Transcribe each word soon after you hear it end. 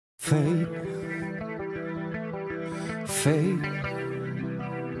Fate, fate,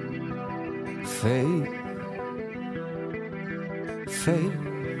 fate, fate.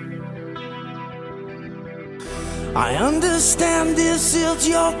 I understand this is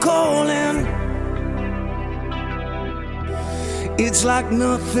your calling. It's like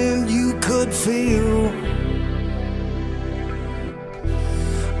nothing you could feel.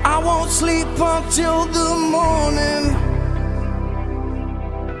 I won't sleep until the morning.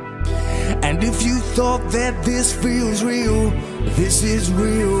 And if you thought that this feels real, this is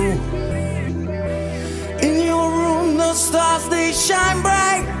real. In your room the stars, they shine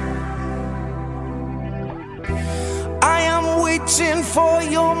bright. I am waiting for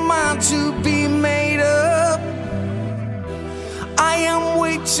your mind to be made up. I am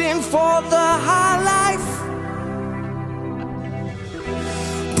waiting for the high life.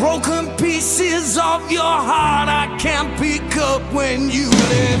 Broken pieces of your heart I can't pick up when you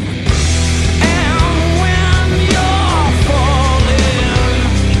left.